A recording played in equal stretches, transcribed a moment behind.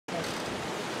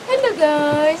Hello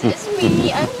guys, it's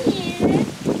me, I'm here. In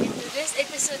today's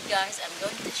episode guys, I'm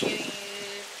going to show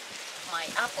you my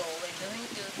apple.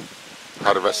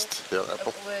 Harvest your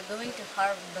apple. We're going to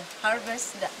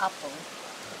harvest the apple.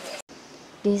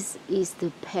 This is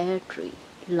the pear tree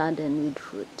laden with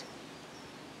fruit.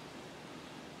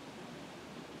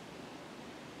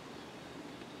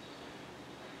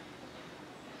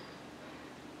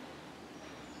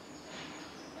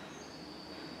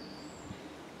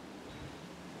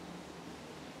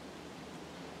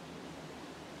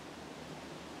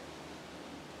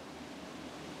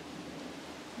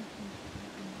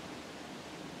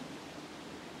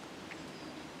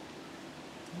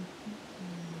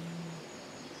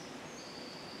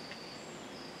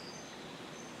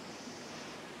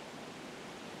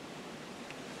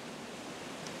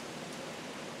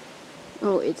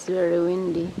 Oh, it's very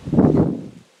windy.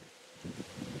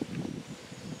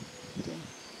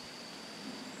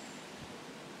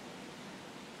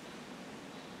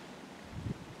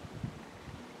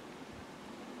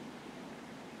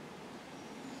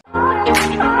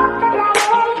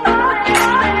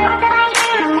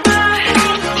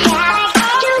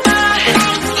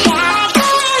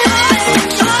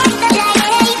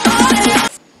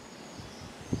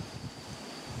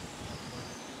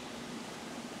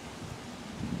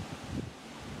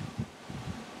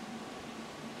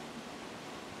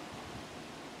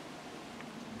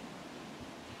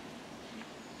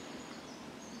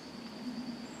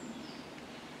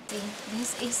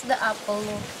 This is the apple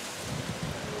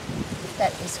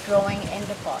that is growing in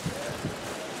the pot.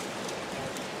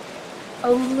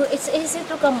 Oh, it's easy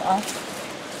to come off.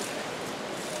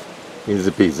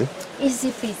 Easy peasy. Easy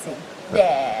peasy.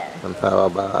 There. And how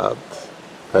about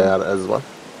pear as well?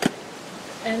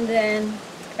 And then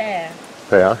pear.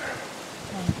 Pear.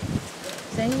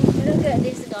 So look at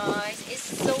this guys.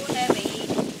 It's so heavy.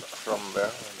 From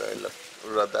there, they look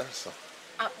right there. So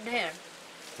Up there.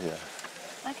 yeah.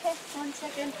 Okay, 1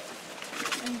 second.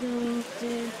 I'm going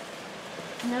to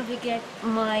navigate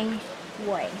my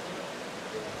way.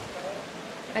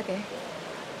 Okay.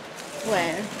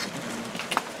 Where?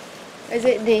 Is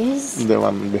it this? The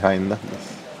one behind that.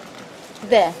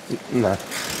 There. No.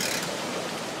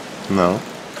 No.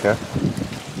 Yeah.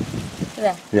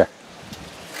 There. Yeah.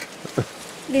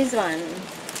 This one.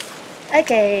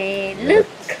 Okay, look.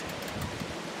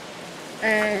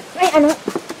 Wait, ano?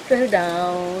 Fell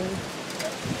down.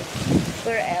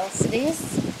 Where else? This?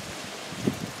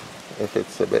 If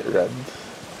it's a bit red.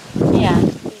 Yeah,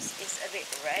 this is a bit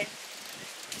red.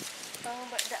 Oh,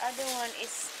 but the other one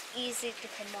is easy to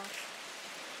come off.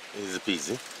 Easy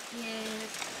peasy.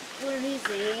 Yes. Where is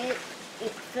it?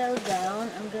 It fell down.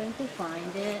 I'm going to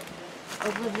find it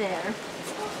over there.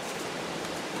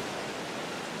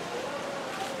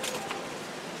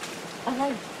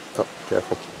 Okay. Oh,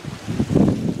 careful.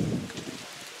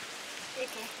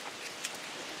 Okay.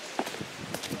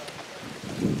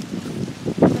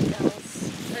 What else?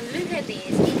 And look at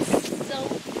this.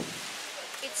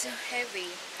 It's so heavy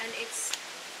and it's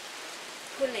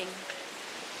pulling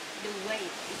the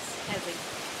weight. It's heavy.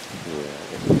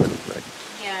 Yeah, it will break.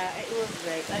 Yeah, it will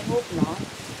break. I hope not.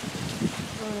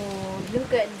 Oh,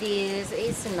 look at this.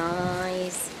 It's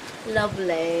nice,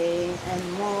 lovely,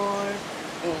 and more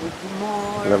and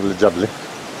more. Lovely jubbly.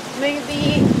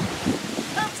 Maybe.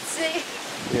 Oopsie.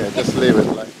 Yeah, just leave it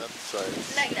like that. So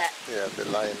it's, Like that. yeah, the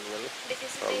line will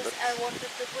Because hold this, it. I wanted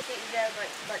to put it there,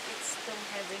 but it's too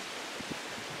heavy.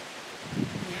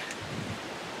 Yeah.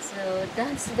 So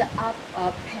that's the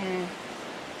up here.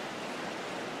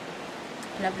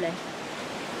 Lovely.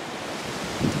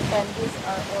 And these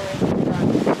are already done.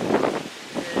 The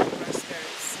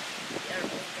raspberries. They are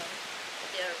all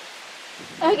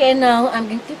done. Okay, now I'm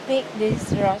going to pick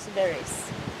these raspberries.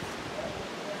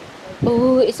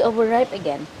 Oh, it's overripe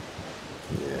again.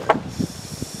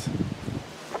 Yes.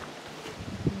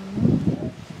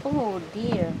 Oh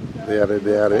dear. There,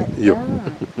 you.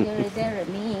 Yeah, there,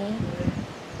 me.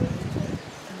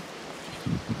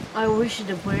 I wish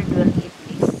the bird will eat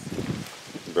this.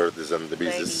 Birdies and the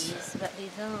bees. Birdies, but they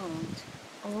don't.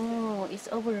 Oh, it's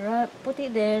overripe. Put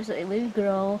it there so it will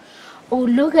grow. Oh,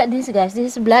 look at this, guys.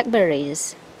 This is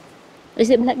blackberries. Is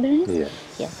it blackberries? Yes.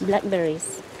 Yes,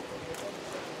 blackberries.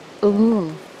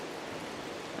 Oh.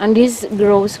 And this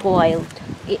grows wild.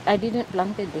 I didn't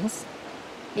planted this.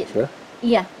 Sure.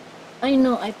 Yeah, I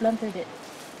know. I planted it.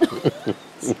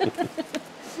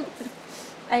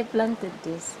 I planted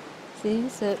this. See,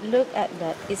 so look at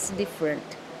that. It's different.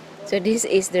 So this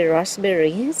is the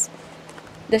raspberries.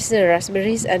 That's the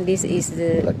raspberries, and this is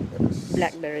the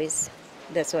blackberries.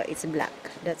 That's why it's black.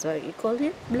 That's why you call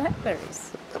it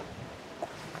blackberries.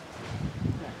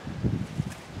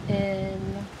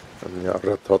 then And you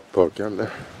red hot pork in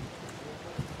there.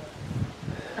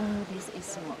 oh, this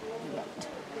is what.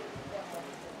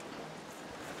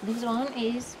 This one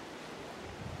is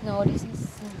no.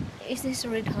 Is this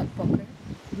red hot poker?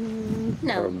 Or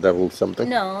No, devil something.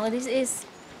 no. This is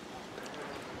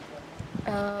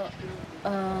uh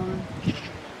um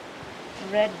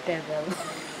red devil.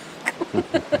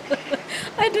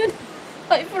 I don't.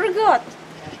 I forgot.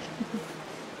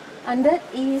 And that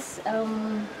is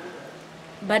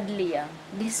badlia.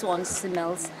 This one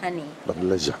smells honey.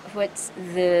 Badlaja. What's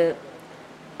the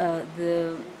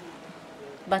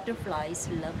butterflies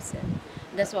loves it.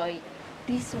 That's why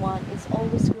this one is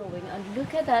always growing. And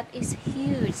look at that, it's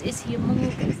huge. It's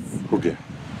humongous. Okay.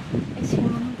 It's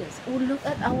humongous. Oh, look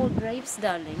at our grapes,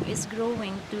 darling. It's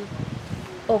growing to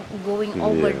going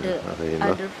over Yeah, the I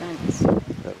know. other plants.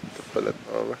 Have to pull it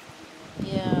over.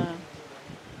 Yeah,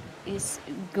 it's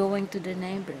going to the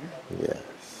neighbor. Yes.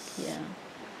 Yeah.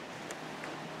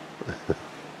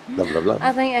 Blah blah blah.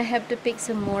 I think I have to pick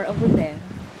some more over there.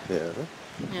 Yeah.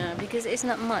 Yeah, because it's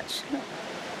not much.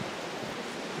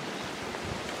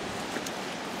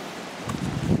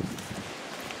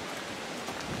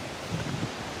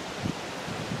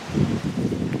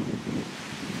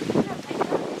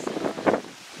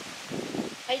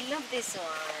 I love this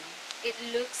one. It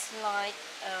looks like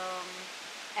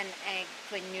an egg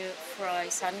when you fry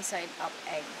sunny side up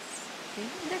eggs. See?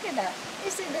 Look at that.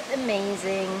 Isn't it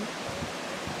amazing?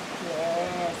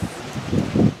 Yes.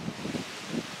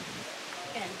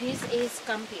 And this is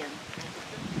campion.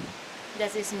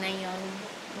 That is neon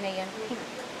pink.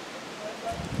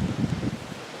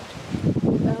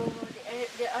 Oh,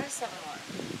 there are some more.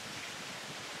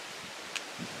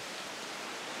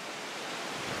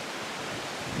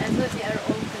 I thought they are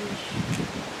all finished.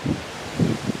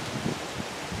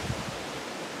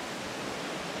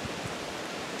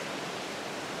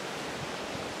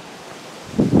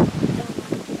 They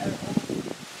are all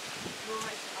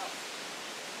dried up.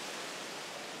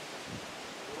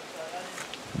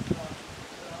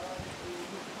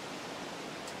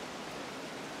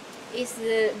 Is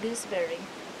the gooseberry.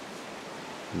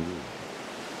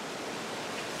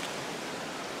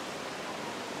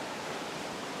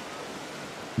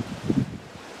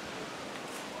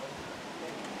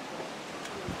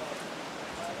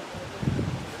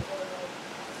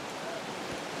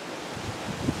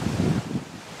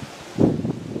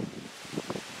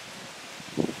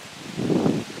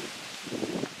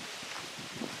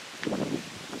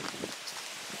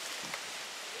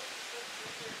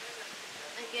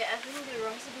 Okay, I think the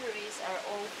raspberries are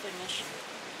all finished.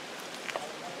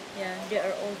 Yeah, they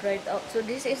are all dried out. So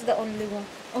this is the only one.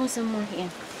 Oh, some more here.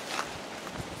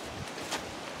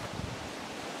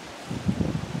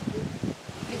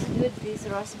 It's good these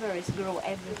raspberries grow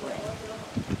everywhere.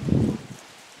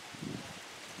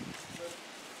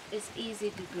 It's easy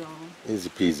to grow. Easy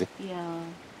peasy. Yeah.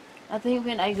 I think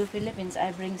when I go Philippines,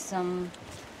 I bring some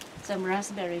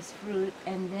raspberries fruit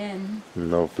and then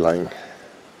No flying.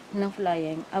 no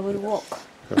flying. I will walk.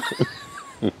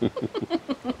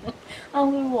 I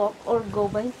will walk or go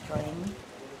by train.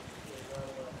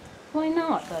 Why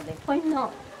not, darling? Why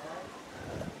not?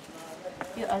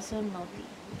 You are so naughty.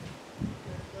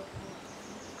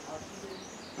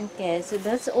 Okay, so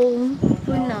that's all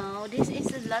for now. This is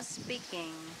the last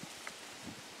picking.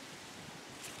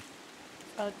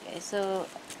 Okay, so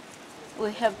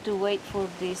we have to wait for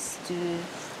this to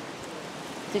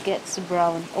get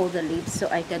brown, all the leaves, so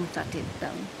I can cut it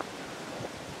down.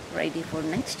 Ready for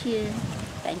next year.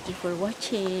 Thank you for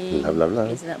watching. Blah, blah, blah.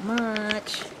 It's not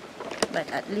much, but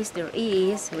at least there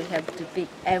is. We have to pick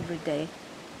every day,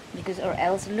 because or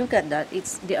else look at that.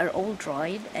 They are all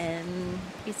dried and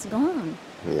it's gone.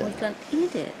 Yeah. We can't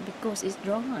eat it because it's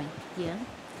dry. Yeah.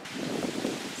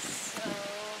 So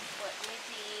what we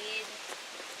did,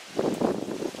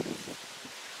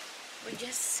 we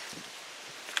just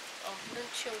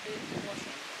don't show the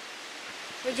washing.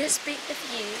 We just picked a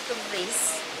few from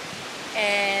this,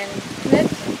 and look,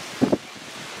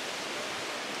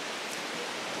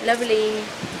 lovely,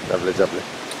 Lovely, lovely.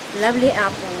 lovely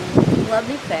apple,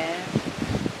 lovely pear,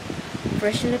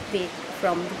 freshly picked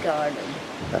from the garden,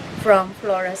 from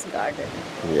Flora's garden.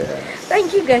 Yes.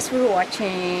 Thank you guys for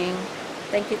watching.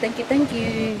 Thank you, thank you, thank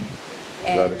you.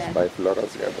 And, Flourish by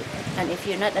Flora's garden. and if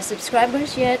you're not a subscriber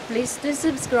yet, please do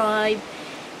subscribe.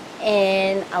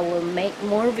 And I will make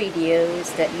more videos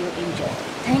that you enjoy.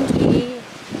 Thank you.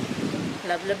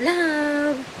 Love, love,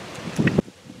 love.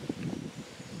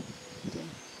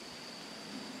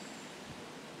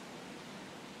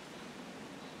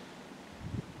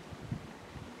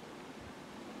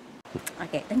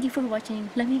 Okay, thank you for watching.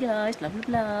 Love you guys. Love, love,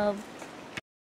 love.